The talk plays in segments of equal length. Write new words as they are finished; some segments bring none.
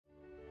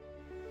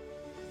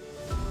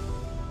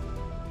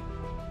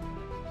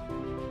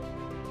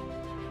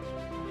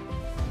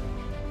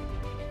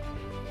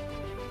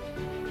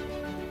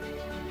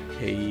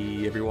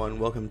Hey everyone,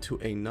 welcome to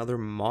another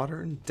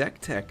modern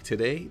deck tech.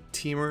 Today,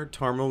 Temur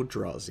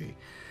Tarmodrazi.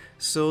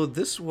 So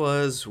this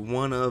was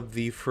one of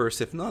the first,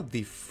 if not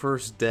the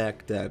first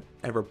deck that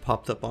ever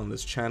popped up on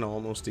this channel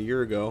almost a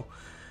year ago.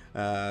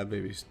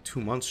 Maybe 2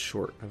 months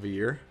short of a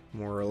year,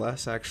 more or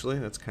less actually.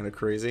 That's kind of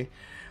crazy.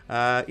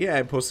 Yeah,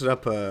 I posted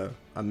up a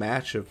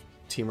match of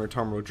Temur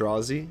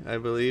Tarmodrazi, I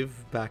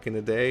believe, back in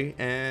the day,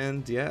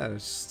 and yeah,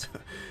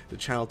 the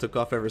channel took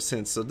off ever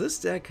since. So this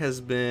deck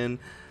has been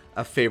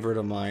a favorite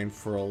of mine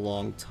for a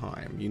long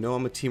time. You know,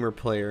 I'm a Temur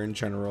player in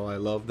general. I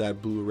love that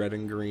blue, red,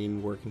 and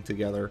green working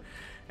together.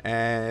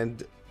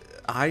 And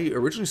I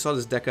originally saw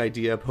this deck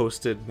idea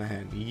posted,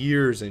 man,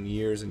 years and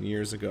years and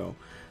years ago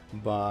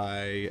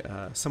by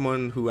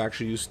someone who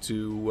actually used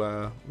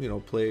to,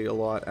 play a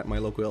lot at my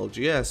local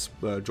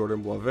LGS,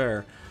 Jordan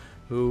Boisvert,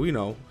 who,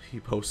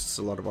 he posts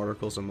a lot of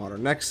articles on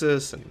Modern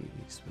Nexus, and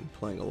he's been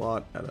playing a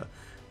lot at a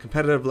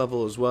competitive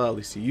level as well, at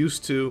least he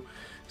used to.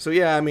 So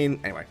yeah, I mean,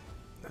 anyway.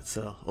 That's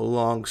a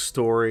long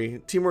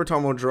story. Temur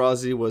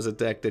Tarmodrazi was a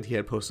deck that he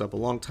had posted up a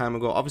long time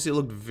ago. Obviously, it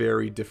looked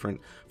very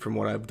different from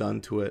what I've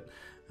done to it,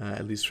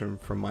 at least from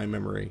my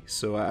memory.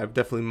 So I've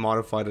definitely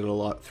modified it a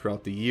lot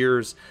throughout the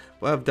years,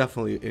 but I've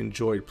definitely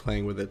enjoyed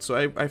playing with it. So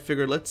I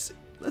figured let's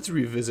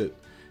revisit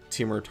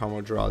Temur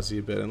Tarmodrazi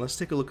a bit, and let's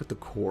take a look at the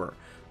core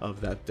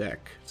of that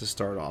deck to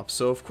start off.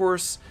 So of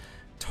course,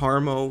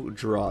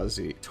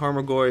 Tarmodrazi.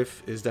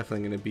 Tarmogoyf is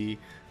definitely going to be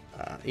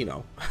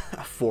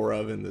a 4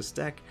 of in this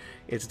deck.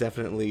 It's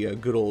definitely a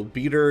good old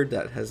beater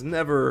that has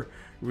never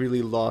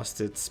really lost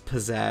its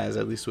pizzazz,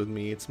 at least with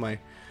me. It's my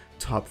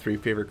top 3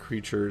 favorite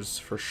creatures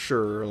for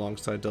sure,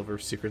 alongside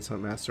Delver's Secrets,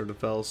 Huntmaster of the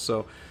Fells.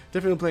 So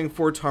definitely playing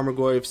 4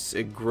 Tarmogoyfs.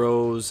 It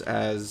grows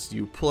as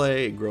you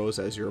play, it grows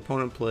as your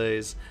opponent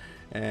plays,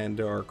 and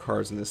there are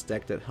cards in this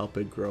deck that help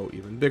it grow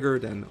even bigger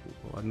than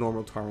a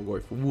normal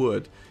Tarmogoyf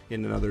would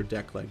in another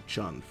deck like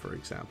Jund, for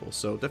example.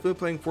 So definitely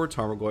playing 4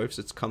 Tarmogoyfs.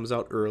 It comes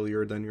out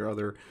earlier than your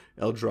other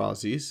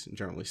Eldrazi's,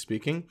 generally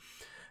speaking.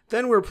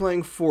 Then we're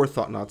playing 4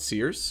 Thought-Knot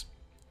Seers.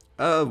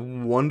 A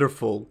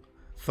wonderful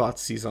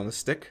Thoughtseize on a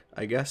stick,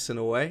 I guess, in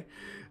a way.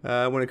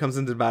 When it comes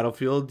into the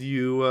battlefield,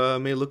 you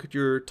may look at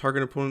your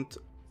target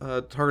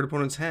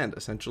opponent's hand,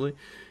 essentially,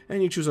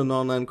 and you choose a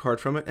non-land card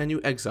from it, and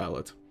you exile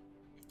it.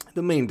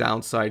 The main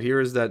downside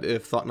here is that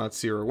if Thought-Knot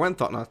Seer, or when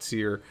Thought-Knot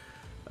Seer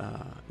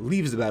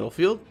leaves the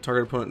battlefield,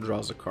 target opponent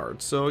draws a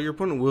card. So your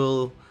opponent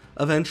will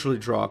eventually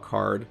draw a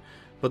card,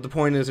 but the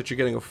point is that you're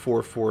getting a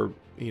 4/4,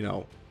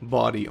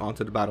 body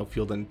onto the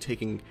battlefield and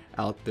taking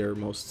out their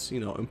most,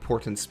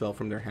 important spell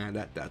from their hand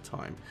at that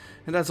time.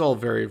 And that's all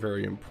very,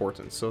 very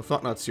important. So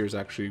Thought-Knot Seer is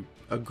actually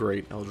a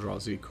great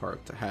Eldrazi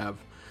card to have.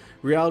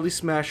 Reality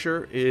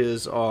Smasher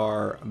is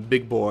our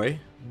big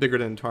boy, bigger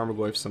than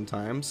Tarmogoyf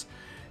sometimes.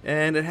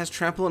 And it has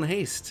Trample and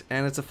Haste,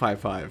 and it's a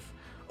 5/5.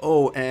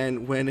 Oh,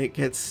 and when it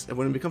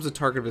becomes a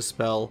target of a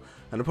spell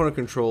an opponent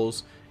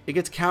controls, it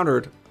gets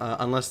countered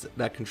unless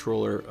that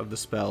controller of the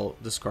spell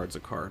discards a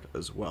card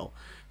as well.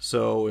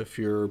 So if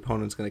your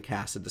opponent's going to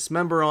cast a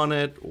Dismember on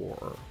it,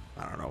 or,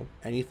 I don't know,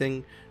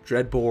 anything,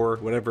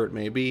 Dreadbore, whatever it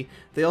may be,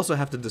 they also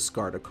have to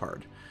discard a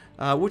card.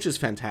 Which is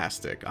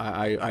fantastic.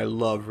 I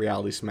love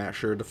Reality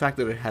Smasher. The fact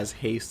that it has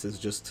haste is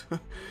just,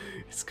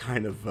 it's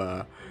kind of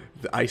the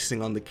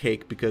icing on the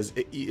cake, because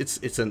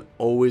it's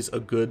always a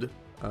good,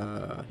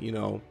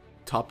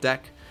 top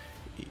deck.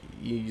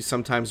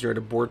 Sometimes you're at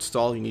a board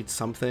stall, you need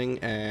something,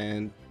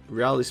 and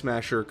Reality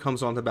Smasher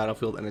comes onto the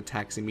battlefield and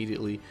attacks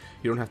immediately.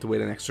 You don't have to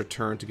wait an extra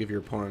turn to give your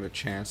opponent a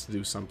chance to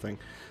do something.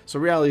 So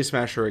Reality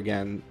Smasher,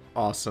 again,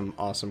 awesome,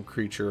 awesome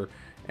creature.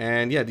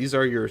 And yeah, these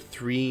are your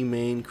 3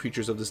 main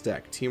creatures of this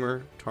deck,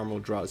 Temur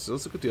Tarmodrazi. So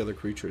let's look at the other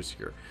creatures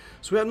here.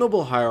 So we have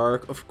Noble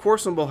Hierarch. Of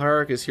course, Noble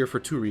Hierarch is here for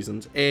 2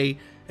 reasons. A,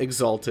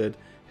 Exalted,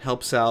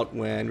 helps out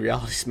when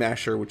Reality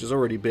Smasher, which is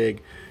already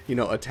big,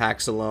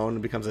 attacks alone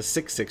and becomes a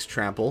 6/6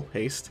 Trample,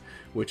 Haste,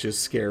 which is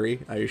scary,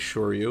 I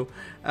assure you.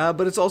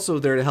 But it's also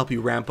there to help you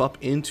ramp up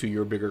into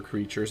your bigger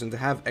creatures and to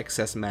have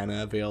excess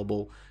mana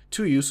available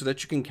to you so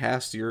that you can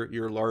cast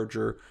your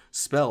larger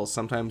spells.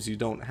 Sometimes you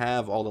don't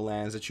have all the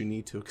lands that you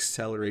need to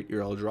accelerate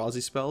your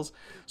Eldrazi spells,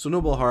 so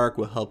Noble Hierarch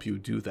will help you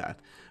do that.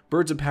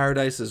 Birds of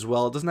Paradise as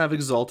well. It doesn't have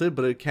Exalted,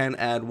 but it can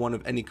add 1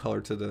 of any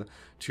color to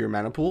your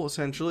mana pool,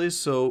 essentially.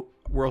 So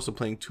we're also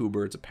playing 2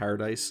 Birds of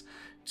Paradise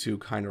to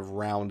kind of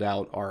round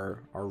out our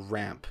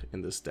ramp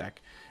in this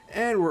deck.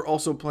 And we're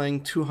also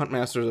playing 2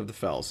 Huntmasters of the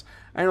Fells.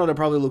 I know that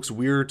probably looks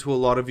weird to a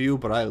lot of you,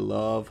 but I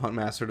love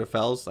Huntmaster of the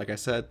Fells. Like I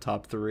said,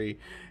 top 3.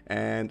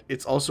 And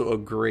it's also a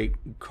great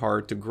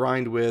card to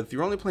grind with.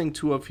 You're only playing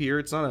 2 of here.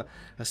 It's not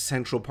a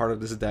central part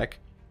of this deck.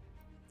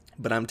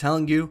 But I'm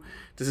telling you,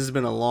 this has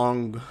been a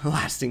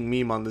long-lasting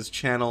meme on this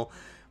channel.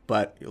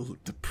 But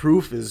the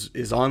proof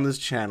is on this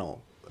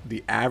channel.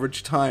 The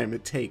average time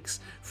it takes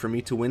for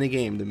me to win a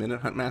game, the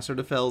minute Huntmaster of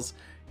the Fells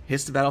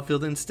hits the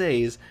battlefield and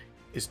stays,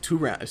 is 2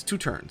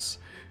 turns.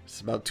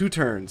 It's about 2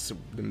 turns.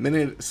 The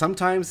minute,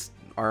 sometimes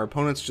our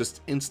opponents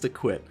just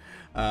insta-quit.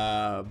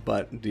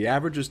 But the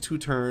average is 2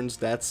 turns.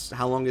 That's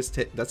how long it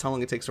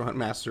takes for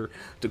Huntmaster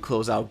to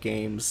close out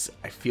games.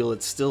 I feel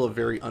it's still a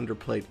very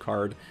underplayed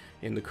card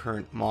in the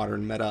current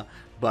modern meta,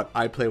 but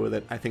I play with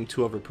it. I think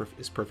 2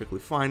 is perfectly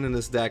fine in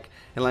this deck,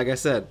 and like I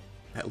said,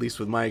 at least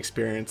with my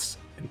experience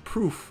and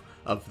proof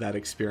of that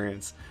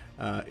experience,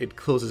 it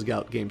closes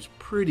out games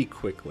pretty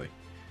quickly.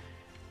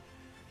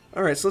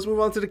 Alright, so let's move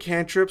on to the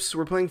cantrips.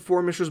 We're playing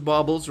 4 Mishra's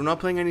Baubles. We're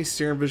not playing any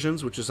Serum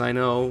Visions, which is, I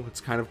know,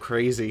 it's kind of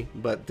crazy,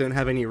 but didn't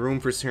have any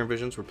room for Serum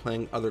Visions. We're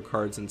playing other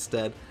cards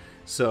instead.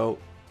 So,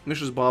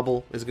 Mishra's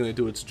Bauble is going to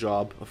do its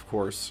job, of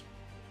course,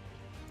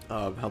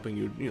 of helping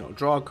you,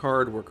 draw a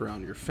card, work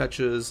around your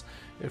fetches,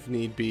 if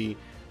need be.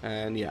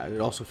 And yeah,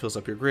 it also fills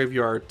up your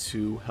graveyard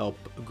to help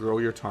grow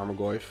your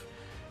Tarmogoyf,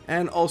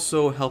 and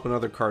also help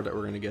another card that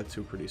we're going to get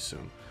to pretty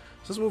soon.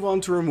 So let's move on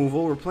to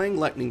removal. We're playing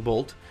Lightning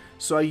Bolt.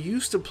 So I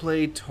used to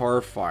play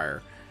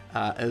Tarfire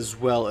as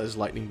well as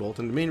Lightning Bolt,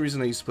 and the main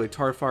reason I used to play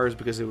Tarfire is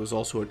because it was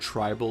also a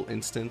tribal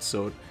instance,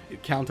 so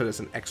it counted as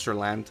an extra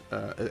land,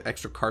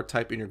 extra card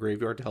type in your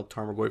graveyard to help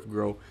Tarmogoyf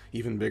grow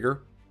even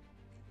bigger.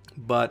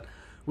 But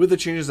with the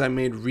changes I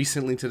made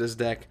recently to this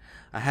deck,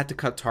 I had to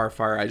cut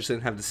Tarfire. I just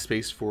didn't have the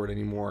space for it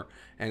anymore,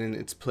 and in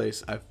its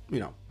place, I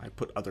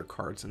put other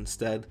cards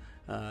instead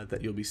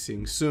that you'll be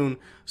seeing soon.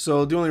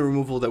 So the only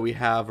removal that we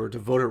have, or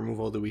devoted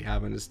removal that we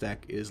have in this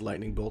deck, is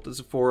Lightning Bolt.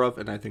 It's a 4 of,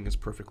 and I think it's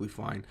perfectly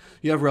fine.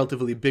 You have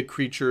relatively big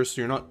creatures,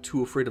 so you're not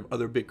too afraid of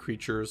other big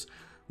creatures.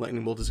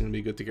 Lightning Bolt is going to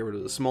be good to get rid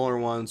of the smaller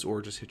ones,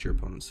 or just hit your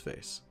opponent's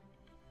face.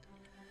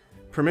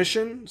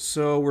 Permission,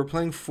 so we're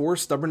playing 4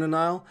 Stubborn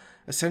Denial.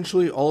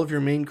 Essentially, all of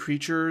your main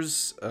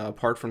creatures,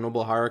 apart from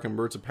Noble Hierarch and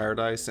Birds of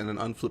Paradise and an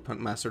unflipped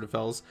Huntmaster to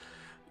Fells,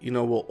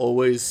 will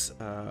always,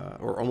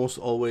 or almost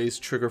always,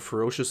 trigger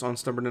Ferocious on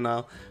Stubborn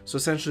Denial. So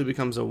essentially it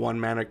becomes a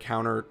 1-mana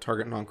counter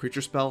target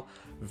non-creature spell.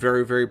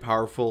 Very, very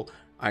powerful.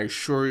 I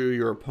assure you,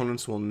 your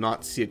opponents will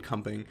not see it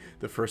coming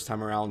the first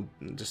time around.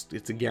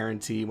 It's a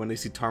guarantee. When they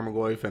see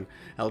Tarmogoyf and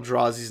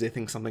Eldrazi's, they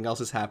think something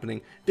else is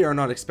happening. They are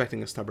not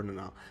expecting a Stubborn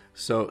Denial.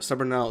 So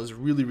Stubborn Denial is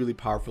really, really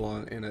powerful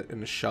in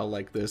a shell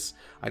like this.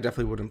 I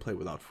definitely wouldn't play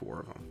without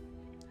 4 of them.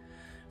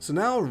 So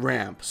now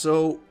Ramp.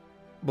 So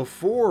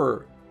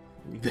before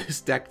this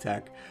deck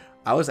tech,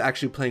 I was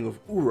actually playing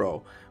with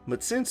Uro.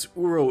 But since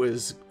Uro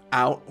is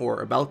out,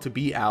 or about to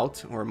be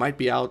out, or it might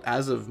be out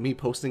as of me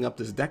posting up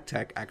this deck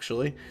tech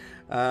actually,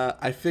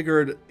 I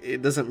figured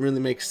it doesn't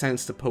really make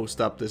sense to post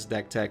up this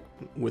deck tech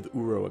with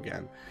Uro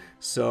again.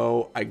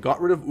 So I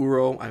got rid of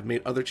Uro. I've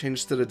made other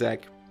changes to the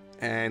deck,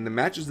 and the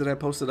matches that I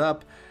posted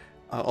up,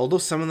 although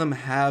some of them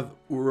have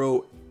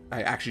Uro,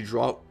 I actually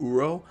draw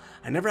Uro,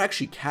 I never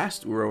actually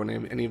cast Uro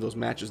in any of those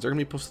matches. They're going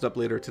to be posted up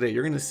later today.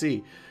 You're going to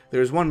see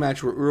there's one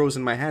match where Uro's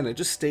in my hand, and it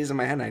just stays in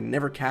my hand. I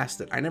never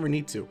cast it. I never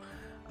need to.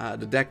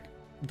 The deck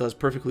does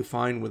perfectly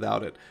fine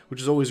without it,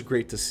 which is always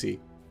great to see.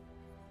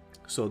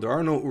 So there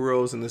are no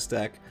Uros in this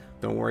deck.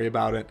 Don't worry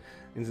about it.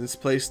 In this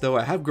place, though,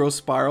 I have Growth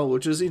Spiral,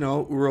 which is,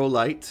 Uro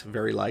light,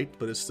 very light,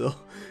 but it still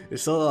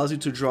allows you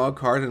to draw a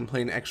card and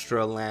play an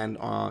extra land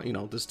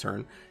on, this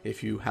turn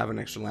if you have an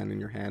extra land in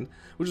your hand,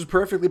 which is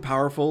perfectly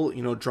powerful.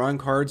 Drawing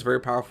cards,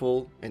 very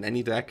powerful in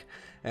any deck,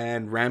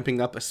 and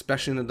ramping up,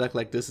 especially in a deck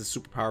like this, is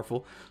super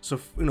powerful. So,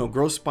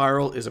 Growth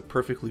Spiral is a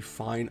perfectly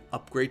fine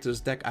upgrade to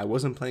this deck. I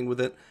wasn't playing with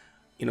it,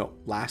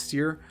 last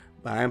year,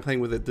 but I am playing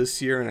with it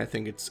this year, and I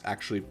think it's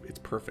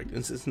perfect.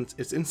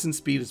 It's instant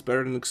speed. It's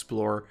better than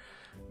Explore.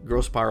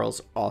 Growth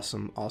Spiral's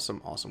awesome,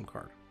 awesome, awesome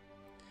card.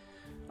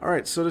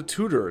 Alright, so the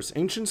tutors.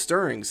 Ancient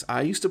Stirrings.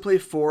 I used to play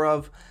 4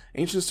 of.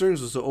 Ancient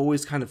Stirrings was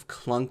always kind of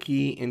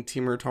clunky in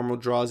Temur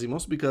Tarmodrazi,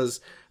 mostly because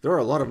there are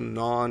a lot of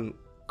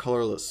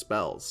non-colorless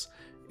spells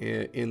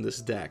in this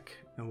deck.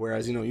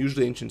 Whereas,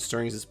 usually Ancient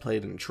Stirrings is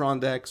played in Tron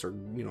decks or,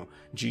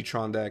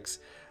 G-Tron decks,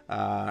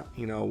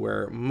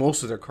 where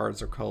most of their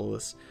cards are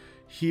colorless.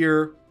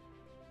 Here,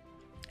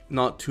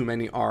 not too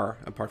many are,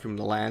 apart from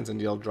the lands and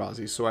the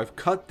Eldrazi. So I've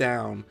cut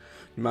down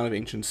the amount of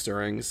Ancient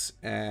Stirrings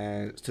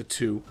to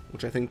 2,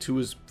 which I think 2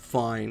 is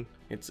fine.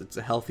 It's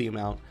a healthy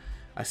amount.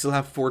 I still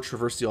have 4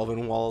 Traverse the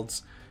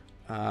Elvenwalds,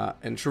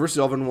 and Traverse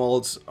the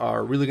Elvenwalds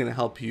are really going to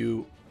help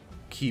you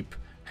keep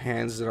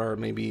hands that are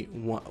maybe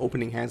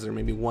opening hands that are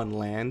maybe 1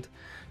 land,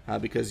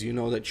 because you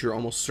know that you're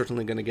almost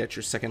certainly going to get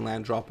your second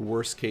land drop,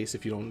 worst case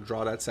if you don't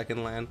draw that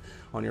second land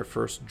on your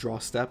first draw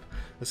step,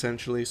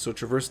 essentially. So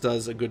Traverse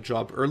does a good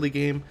job early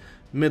game.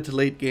 Mid to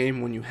late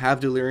game, when you have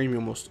Delirium, you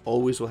almost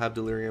always will have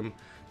Delirium,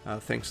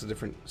 thanks to the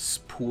different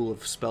pool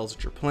of spells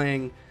that you're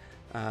playing.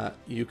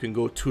 You can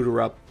go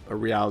tutor up a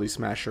Reality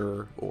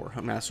Smasher or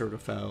Huntmaster to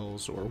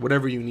Fells or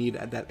whatever you need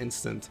at that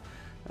instant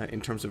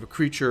in terms of a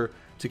creature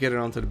to get it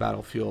onto the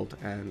battlefield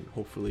and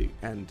hopefully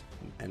end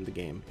the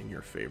game in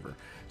your favor.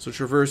 So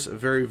Traverse, a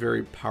very,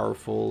 very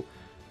powerful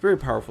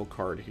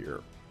card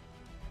here.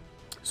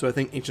 So I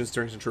think Ancient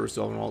Stirrings and Traverse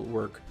all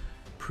work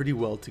pretty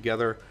well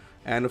together.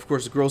 And of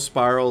course, Growth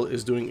Spiral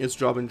is doing its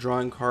job in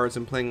drawing cards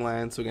and playing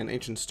lands. So again,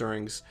 Ancient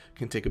Stirrings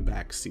can take a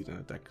back seat in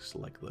a deck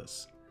like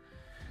this.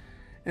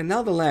 And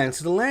now the lands.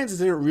 So the lands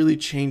didn't really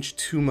change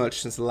too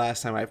much since the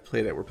last time I've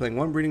played it. We're playing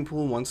 1 breeding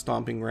pool, 1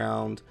 stomping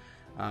ground.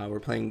 We're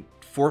playing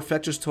 4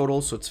 fetches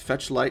total, so it's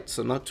fetch light,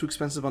 so not too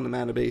expensive on the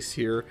mana base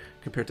here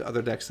compared to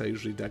other decks I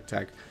usually deck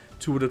tech.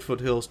 2 Wooded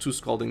Foothills, 2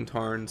 Scalding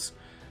Tarns,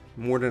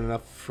 more than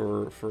enough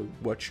for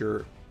what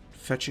you're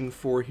fetching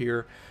for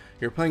here.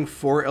 You're playing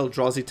 4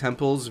 Eldrazi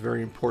Temples,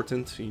 very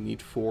important. You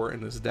need 4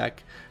 in this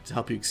deck to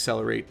help you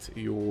accelerate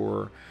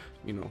your,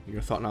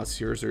 your Thought-Knot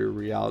Seers or your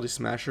Reality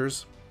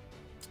Smashers.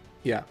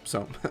 Yeah,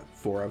 so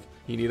 4 of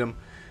you need them.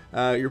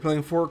 You're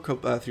playing 3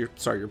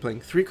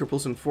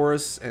 Kirpulson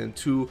Forests and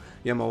 2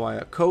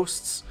 Yavimaya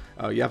Coasts.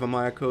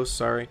 Yavimaya Coasts,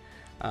 sorry.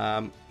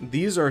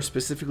 These are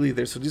specifically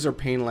there, so these are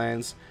pain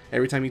lands.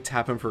 Every time you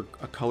tap them for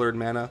a colored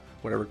mana,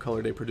 whatever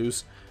color they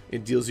produce,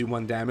 it deals you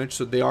 1 damage.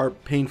 So they are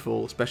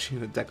painful, especially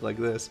in a deck like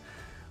this.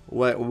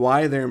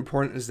 Why they're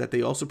important is that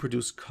they also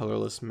produce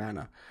colorless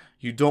mana.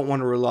 You don't want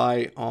to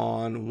rely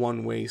on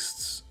 1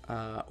 wastes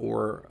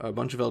or a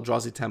bunch of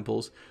Eldrazi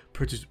Temples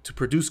to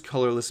produce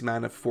colorless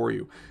mana for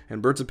you.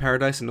 And Birds of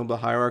Paradise and Noble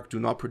Hierarch do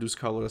not produce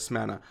colorless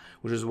mana,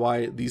 which is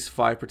why these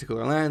 5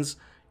 particular lands,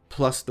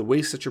 plus the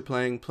wastes that you're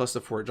playing, plus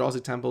the 4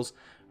 Eldrazi Temples,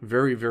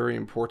 very, very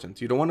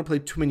important. You don't want to play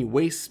too many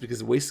wastes because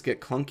the wastes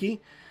get clunky,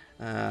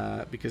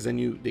 because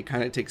then they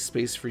kind of take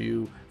space for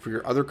you for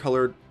your other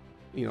colored,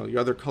 your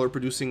other color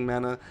producing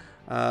mana.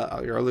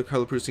 Your other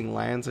color producing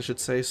lands, I should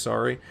say,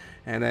 sorry,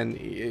 and then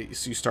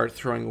so you start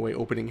throwing away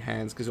opening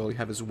hands because all you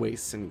have is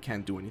wastes and you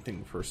can't do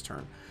anything first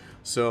turn.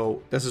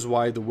 So this is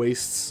why the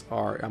wastes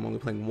are, I'm only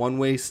playing 1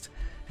 waste,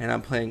 and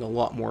I'm playing a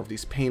lot more of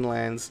these pain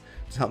lands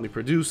to help me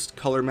produce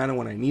color mana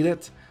when I need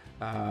it,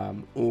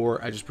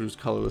 or I just produce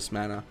colorless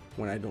mana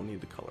when I don't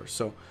need the color.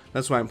 So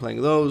that's why I'm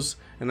playing those,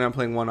 and then I'm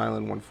playing 1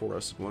 island, 1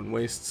 forest, 1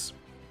 wastes.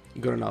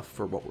 Good enough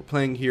for what we're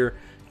playing here.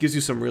 Gives you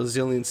some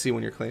resiliency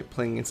when you're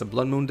playing against a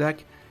Blood Moon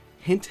deck.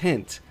 Hint,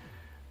 hint,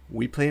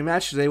 we play a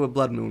match today with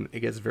Blood Moon.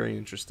 It gets very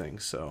interesting,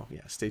 so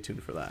yeah, stay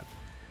tuned for that.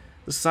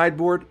 The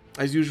sideboard,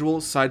 as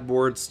usual,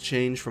 sideboards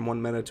change from 1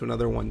 meta to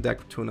another, 1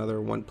 deck to another,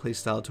 1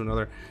 playstyle to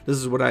another. This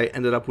is what I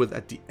ended up with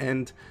at the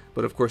end,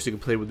 but of course you can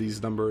play with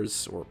these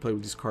numbers or play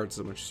with these cards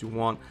as much as you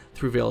want.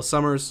 through Veil of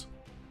Summers,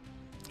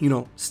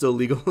 still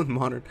legal in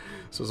Modern,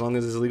 so as long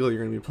as it's legal,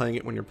 you're going to be playing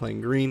it when you're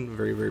playing green.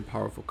 Very, very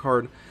powerful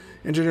card.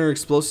 Engineer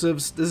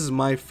Explosives, this is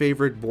my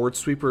favorite board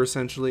sweeper,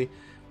 essentially.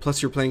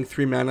 Plus you're playing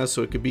 3 mana,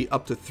 so it could be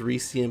up to 3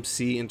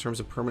 CMC in terms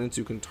of permanents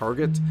you can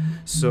target.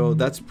 So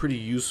that's pretty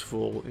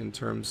useful in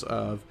terms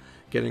of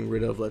getting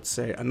rid of, let's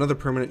say, another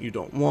permanent you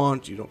don't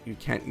want, you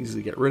can't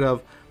easily get rid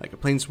of, like a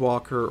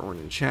Planeswalker or an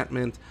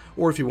enchantment,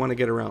 or if you want to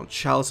get around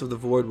Chalice of the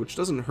Void, which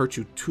doesn't hurt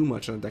you too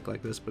much on a deck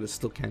like this, but it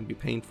still can be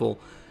painful.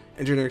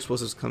 Engineer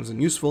Explosives comes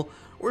in useful,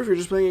 or if you're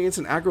just playing against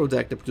an aggro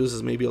deck that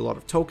produces maybe a lot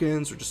of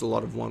tokens or just a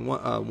lot of 1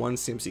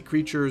 CMC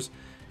creatures,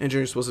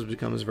 Engineer Explosives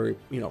becomes very,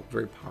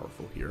 very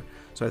powerful here.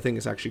 So I think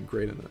it's actually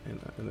great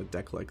in a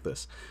deck like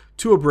this.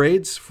 2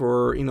 Abrades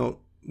for,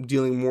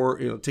 dealing more,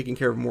 taking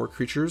care of more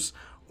creatures,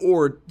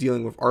 or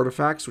dealing with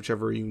artifacts,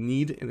 whichever you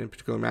need in a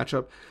particular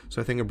matchup.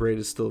 So I think Abrade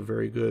is still a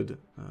very good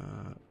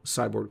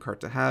sideboard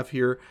card to have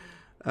here.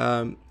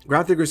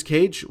 Grafdigger's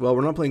Cage, well,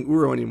 we're not playing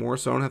Uro anymore,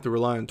 so I don't have to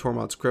rely on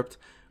Tormod's Crypt.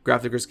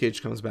 Grafdigger's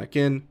Cage comes back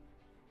in.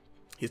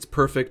 It's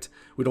perfect.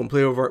 We don't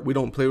play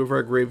with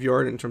our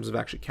graveyard in terms of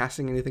actually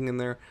casting anything in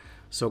there.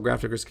 So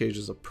Grafdigger's Cage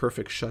is a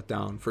perfect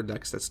shutdown for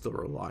decks that still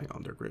rely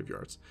on their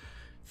graveyards.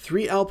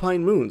 3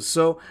 Alpine Moons.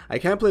 So I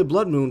can't play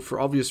Blood Moon for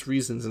obvious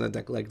reasons in a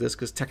deck like this,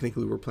 because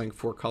technically we're playing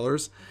 4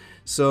 colors.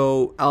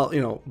 So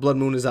Blood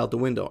Moon is out the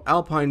window.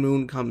 Alpine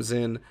Moon comes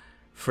in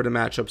for the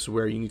matchups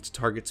where you need to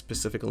target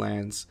specific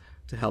lands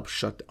to help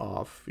shut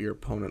off your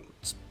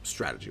opponent's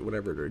strategy,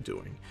 whatever they're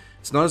doing.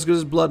 It's not as good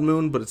as Blood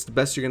Moon, but it's the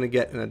best you're going to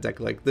get in a deck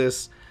like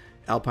this.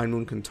 Alpine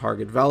Moon can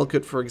target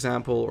Valakut, for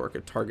example, or it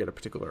could target a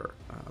particular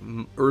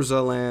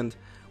Urza land,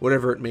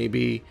 whatever it may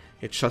be.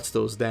 It shuts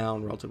those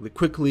down relatively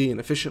quickly and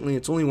efficiently.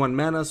 It's only 1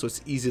 mana, so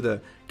it's easy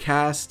to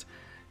cast.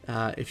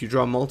 If you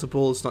draw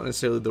multiple, it's not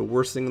necessarily the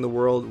worst thing in the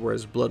world,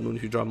 whereas Blood Moon,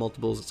 if you draw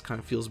multiples, it kind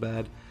of feels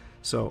bad.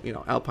 So,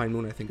 Alpine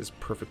Moon, I think, is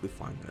perfectly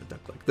fine in a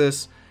deck like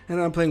this. And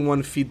I'm playing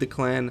 1 Feed the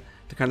Clan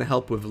to kind of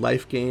help with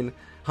life gain.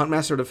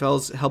 Huntmaster of the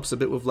Fells helps a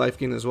bit with life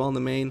gain as well in the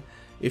main.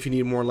 If you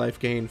need more life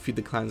gain, Feed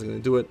the Clan is going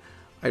to do it.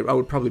 I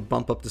would probably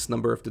bump up this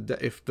number if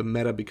the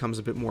meta becomes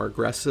a bit more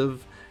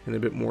aggressive and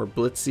a bit more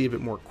blitzy, a bit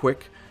more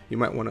quick. You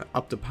might want to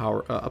up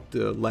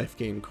the life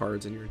gain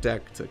cards in your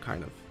deck to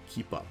kind of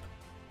keep up.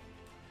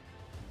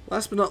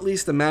 Last but not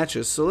least, the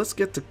matches. So let's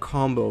get to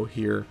combo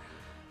here.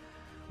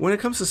 When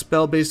it comes to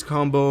spell-based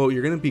combo,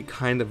 you're going to be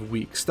kind of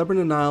weak. Stubborn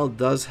Denial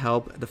does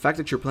help. The fact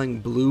that you're playing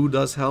blue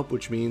does help,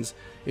 which means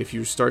if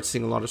you start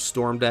seeing a lot of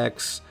storm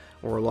decks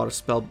or a lot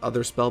of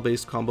other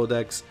spell-based combo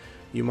decks,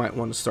 you might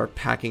want to start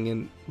packing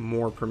in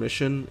more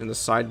permission in the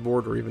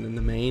sideboard or even in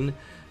the main,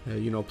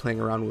 playing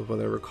around with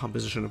whatever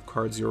composition of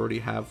cards you already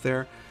have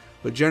there.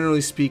 But generally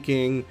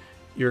speaking,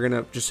 you're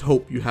going to just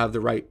hope you have the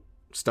right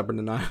Stubborn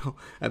Denial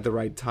at the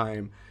right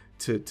time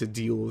to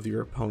deal with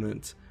your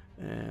opponent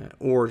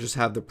or just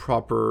have the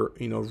proper,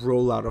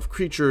 rollout of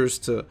creatures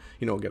to,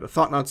 get a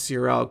Thought-Knot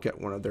Seer out,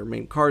 get one of their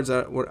main cards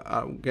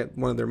out, get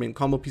one of their main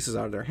combo pieces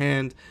out of their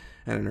hand,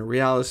 and then a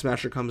Reality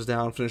Smasher comes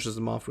down, finishes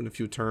them off in a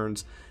few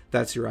turns.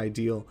 That's your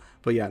ideal.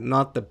 But yeah,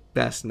 not the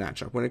best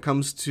matchup. When it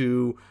comes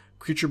to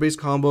creature-based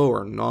combo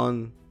or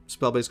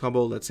non-spell-based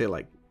combo, let's say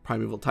like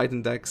Primeval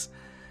Titan decks,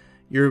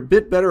 you're a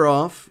bit better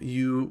off.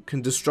 You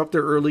can disrupt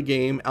their early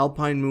game.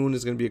 Alpine Moon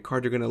is going to be a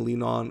card you're going to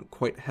lean on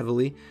quite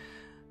heavily.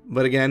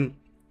 But again,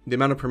 the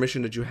amount of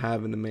permission that you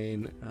have in the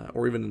main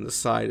or even in the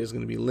side is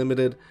going to be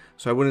limited.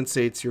 So I wouldn't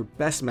say it's your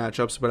best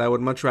matchups, but I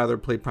would much rather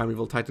play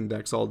Primeval Titan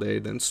decks all day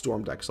than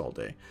Storm decks all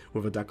day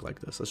with a deck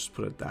like this. Let's just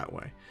put it that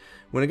way.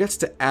 When it gets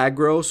to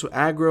aggro, so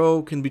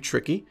aggro can be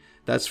tricky,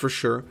 that's for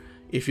sure.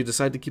 If you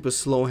decide to keep a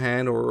slow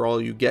hand or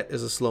all you get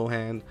is a slow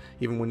hand,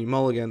 even when you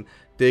mulligan,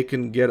 they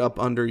can get up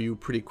under you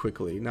pretty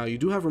quickly. Now, you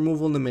do have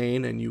removal in the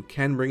main, and you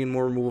can bring in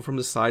more removal from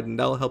the side, and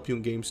that'll help you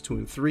in games 2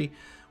 and 3,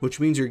 which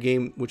means your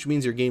game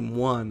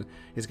 1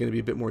 is going to be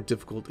a bit more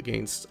difficult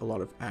against a lot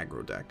of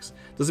aggro decks.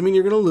 Doesn't mean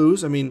you're going to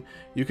lose. I mean,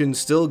 you can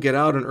still get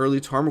out an early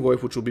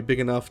Tarmogoyf, which will be big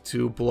enough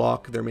to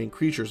block their main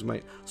creatures,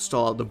 might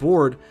stall out the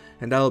board,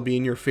 and that'll be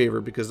in your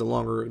favor because the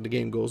longer the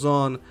game goes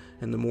on,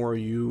 and the more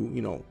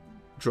you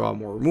draw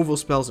more removal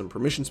spells and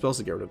permission spells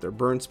to get rid of their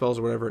burn spells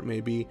or whatever it may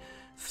be,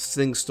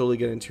 things slowly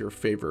get into your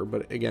favor.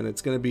 But again,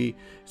 it's definitely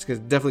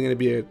going to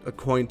be a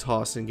coin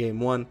toss in game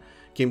 1.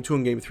 Game 2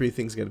 and game 3,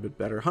 things get a bit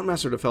better.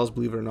 Huntmaster of the Fells,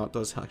 believe it or not,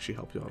 does actually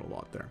help you out a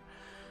lot there.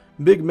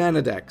 Big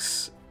mana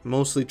decks,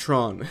 mostly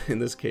Tron in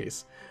this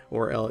case,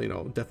 or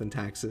Death and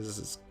Taxes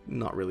is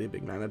not really a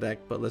big mana deck,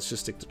 but let's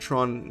just stick to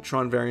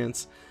Tron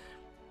variants.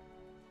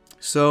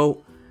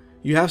 So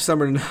you have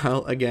Summer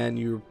Nile again.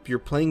 You're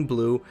playing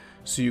blue,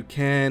 so you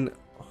can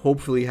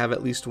hopefully have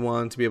at least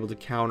one to be able to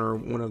counter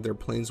one of their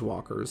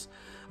planeswalkers.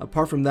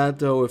 Apart from that,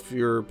 though, if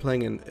you're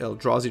playing an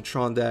Eldrazi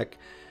Tron deck,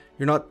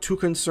 you're not too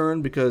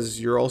concerned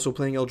because you're also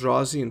playing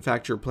Eldrazi. In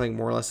fact, you're playing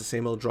more or less the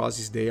same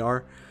Eldrazi's they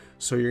are.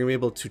 So you're going to be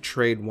able to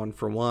trade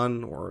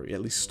 1-for-1 or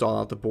at least stall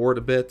out the board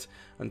a bit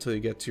until you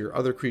get to your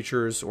other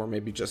creatures, or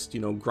maybe just,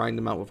 grind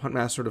them out with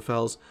Huntmaster of the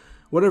Fells.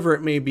 Whatever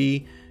it may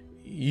be,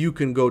 you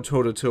can go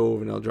toe-to-toe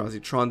with an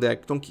Eldrazi Tron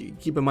deck. Don't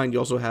keep in mind you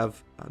also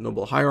have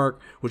Noble Hierarch,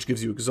 which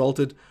gives you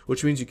Exalted,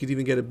 which means you could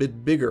even get a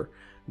bit bigger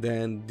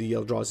than the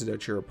Eldrazi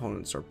that your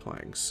opponents are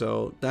playing.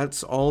 So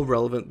that's all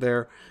relevant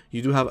there.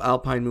 You do have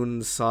Alpine Moon on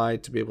the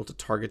side to be able to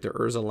target their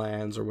Urza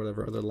lands or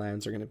whatever other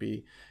lands are going to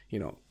be,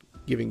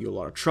 giving you a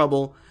lot of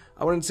trouble.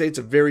 I wouldn't say it's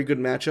a very good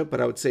matchup,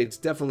 but I would say it's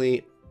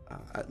definitely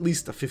at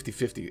least a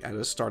 50-50 at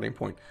a starting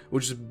point,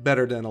 which is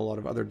better than a lot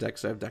of other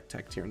decks I've deck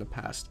teched here in the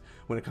past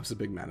when it comes to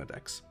big mana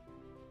decks.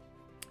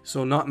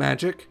 So not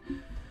Magic.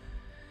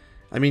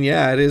 I mean,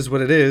 yeah, it is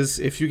what it is.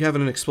 If you have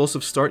an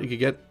explosive start, you could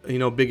get,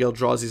 big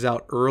Eldrazi's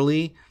out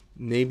early.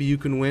 Maybe you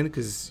can win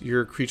because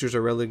your creatures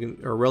are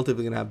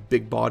relatively going to have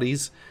big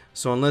bodies.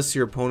 So unless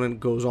your opponent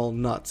goes all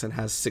nuts and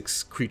has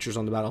 6 creatures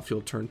on the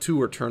battlefield turn 2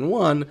 or turn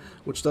 1,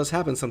 which does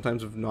happen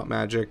sometimes with not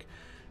Magic,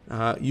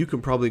 you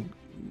can probably,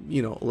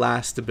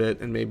 last a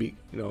bit and maybe,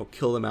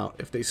 kill them out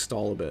if they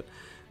stall a bit.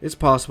 It's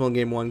possible in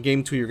game 1.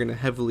 Game 2,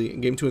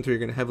 in game 2 and 3, you're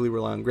going to heavily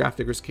rely on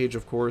Grafdigger's Cage,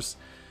 of course.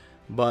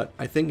 But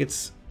I think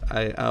it's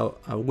a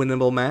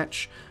winnable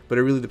match, but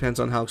it really depends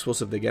on how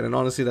explosive they get. And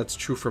honestly, that's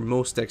true for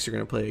most decks you're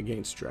going to play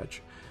against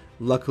Dredge.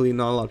 Luckily,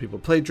 not a lot of people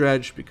play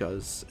Dredge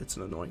because it's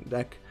an annoying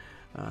deck,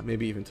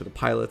 maybe even to the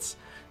pilots.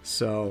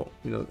 So,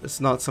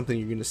 it's not something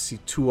you're going to see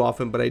too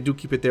often, but I do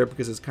keep it there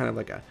because it's kind of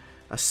like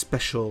a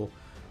special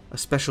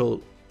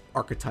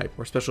archetype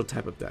or special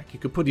type of deck. You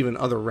could put even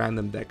other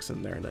random decks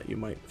in there that you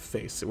might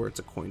face where it's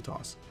a coin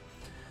toss.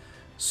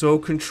 So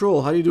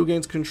control, how do you do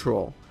against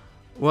control?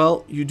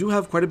 Well, you do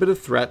have quite a bit of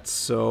threats,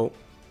 so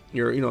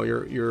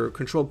your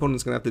control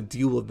opponent's gonna have to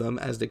deal with them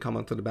as they come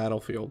onto the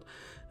battlefield.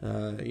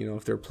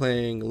 If they're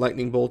playing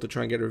Lightning Bolt to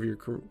try and get rid of your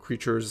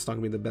creatures, it's not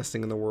gonna be the best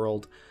thing in the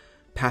world.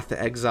 Path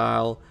to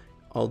Exile,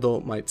 although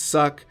it might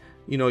suck,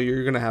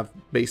 you're gonna have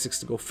basics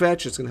to go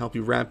fetch. It's gonna help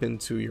you ramp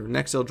into your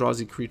next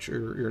Eldrazi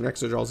creature, your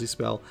next Eldrazi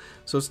spell.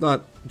 So it's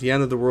not the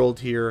end of the world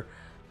here.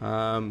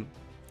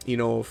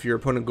 If your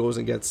opponent goes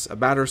and gets a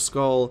Batter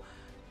Skull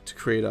to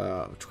create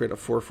a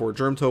 4/4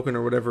 Germ token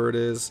or whatever it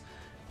is,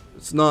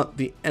 it's not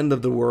the end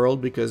of the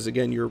world because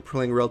again you're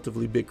playing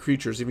relatively big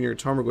creatures. Even your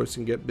Tarmogoyfs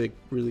can get big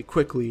really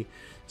quickly.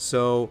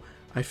 So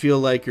I feel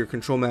like your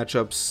control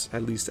matchups,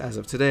 at least as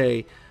of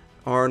today,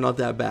 are not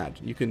that bad.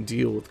 You can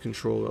deal with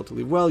control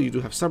relatively well. You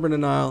do have Summer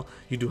Denial,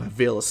 you do have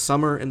Veil of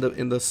Summer in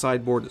the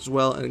sideboard as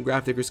well, and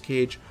Grafdigger's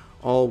Cage,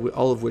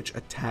 all of which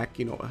attack,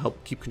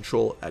 help keep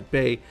control at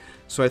bay.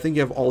 So I think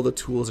you have all the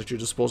tools at your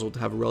disposal to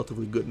have a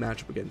relatively good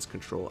matchup against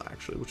control,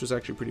 actually, which is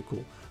actually pretty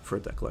cool for a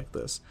deck like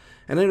this.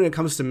 And then when it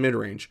comes to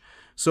mid-range,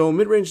 so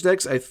mid-range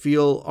decks I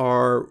feel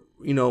are,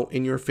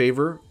 in your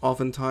favor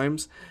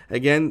oftentimes.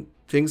 Again,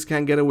 things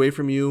can get away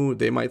from you.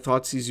 They might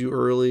Thoughtseize you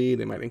early,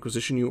 they might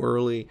Inquisition you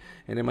early,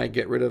 and they might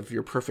get rid of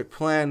your perfect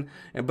plan.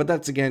 But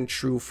that's again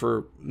true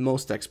for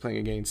most decks playing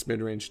against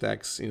mid-range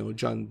decks,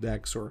 Jund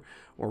decks or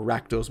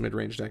Rakdos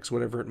mid-range decks,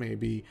 whatever it may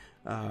be,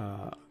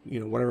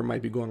 whatever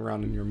might be going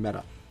around in your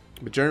meta.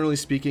 But generally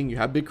speaking, you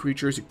have big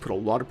creatures, you put a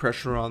lot of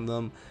pressure on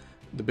them.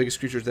 The biggest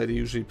creatures that they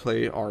usually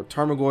play are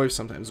Tarmogoyf,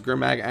 sometimes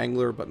Grimag,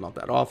 Angler, but not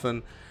that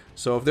often.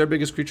 So if their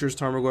biggest creature is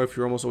Tarmogoyf,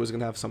 you're almost always going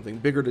to have something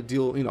bigger to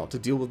deal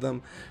with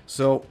them.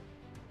 So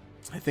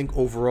I think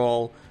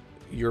overall,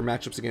 your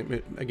matchups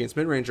against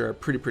mid-range are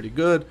pretty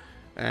good,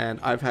 and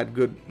I've had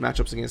good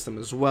matchups against them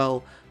as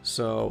well.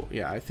 So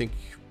yeah, I think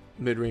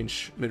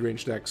mid-range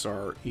decks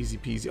are easy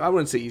peasy. I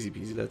wouldn't say easy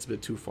peasy, that's a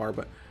bit too far,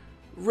 but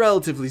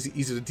relatively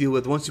easy to deal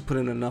with once you put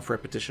in enough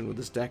repetition with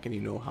this deck and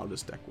you know how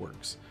this deck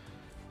works.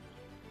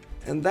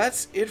 And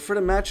that's it for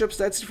the matchups.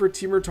 That's it for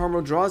Temur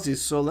Tarmodrazi.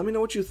 So let me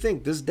know what you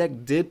think. This deck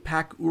did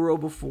pack Uro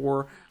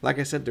before. Like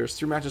I said, there's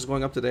 3 matches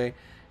going up today,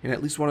 and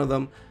at least one of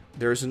them,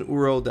 there's an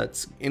Uro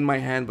that's in my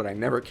hand, but I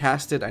never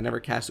cast it. I never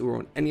cast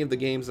Uro in any of the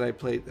games that I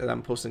played that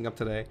I'm posting up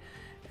today.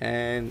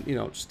 And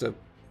just to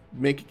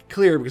make it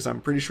clear, because I'm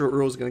pretty sure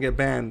Uro is going to get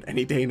banned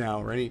any day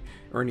now, or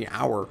any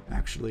hour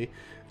actually,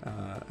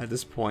 at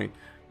this point.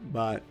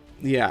 But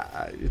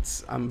yeah,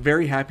 I'm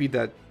very happy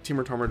that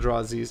Temur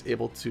Tarmodrazi is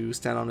able to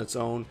stand on its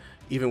own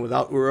even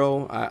without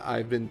Uro.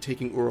 I've been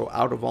taking Uro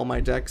out of all my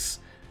decks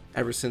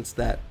ever since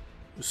that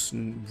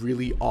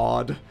really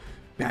odd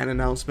ban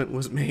announcement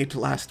was made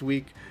last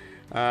week.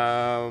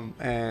 And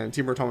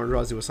Temur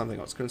Tarmodrazi was something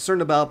I was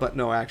concerned about, but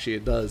no, actually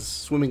it does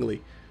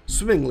swimmingly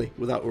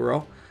without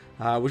Uro,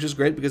 which is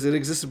great because it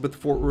existed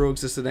before Uro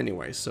existed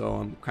anyway. So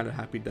I'm kind of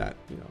happy that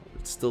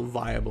it's still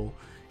viable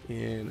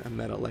in a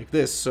meta like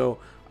this. So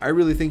I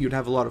really think you'd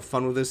have a lot of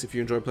fun with this if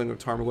you enjoy playing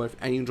with Tarmogoyf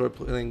and you enjoy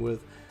playing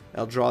with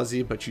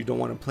Eldrazi, but you don't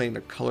want to play in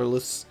a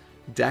colorless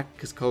deck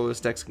because colorless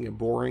decks can get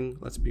boring,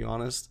 let's be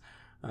honest.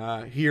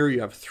 Here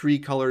you have 3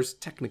 colors,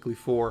 technically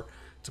 4,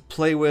 to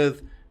play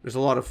with. There's a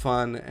lot of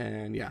fun,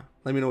 and yeah,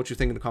 let me know what you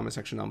think in the comment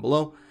section down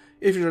below.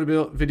 If you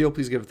enjoyed the video,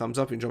 please give it a thumbs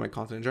up. If you enjoy my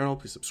content in general,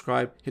 please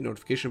subscribe, hit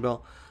notification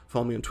bell,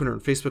 follow me on Twitter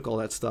and Facebook, all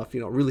that stuff.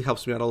 It really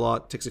helps me out a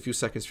lot. It takes a few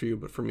seconds for you,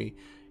 but for me,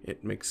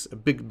 it makes a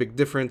big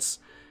difference.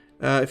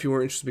 If you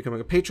were interested in becoming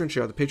a patron,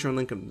 check out the Patreon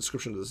link in the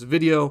description of this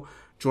video.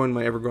 Join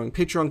my ever-growing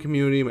Patreon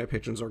community. My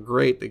patrons are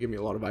great. They give me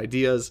a lot of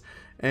ideas.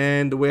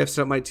 And the way I've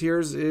set up my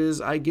tiers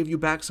is I give you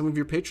back some of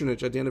your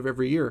patronage at the end of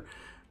every year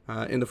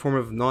in the form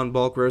of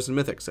non-bulk rares and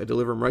mythics. I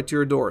deliver them right to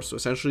your door. So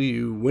essentially,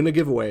 you win a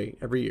giveaway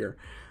every year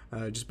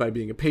just by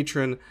being a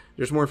patron.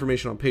 There's more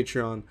information on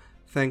Patreon.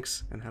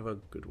 Thanks, and have a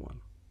good one.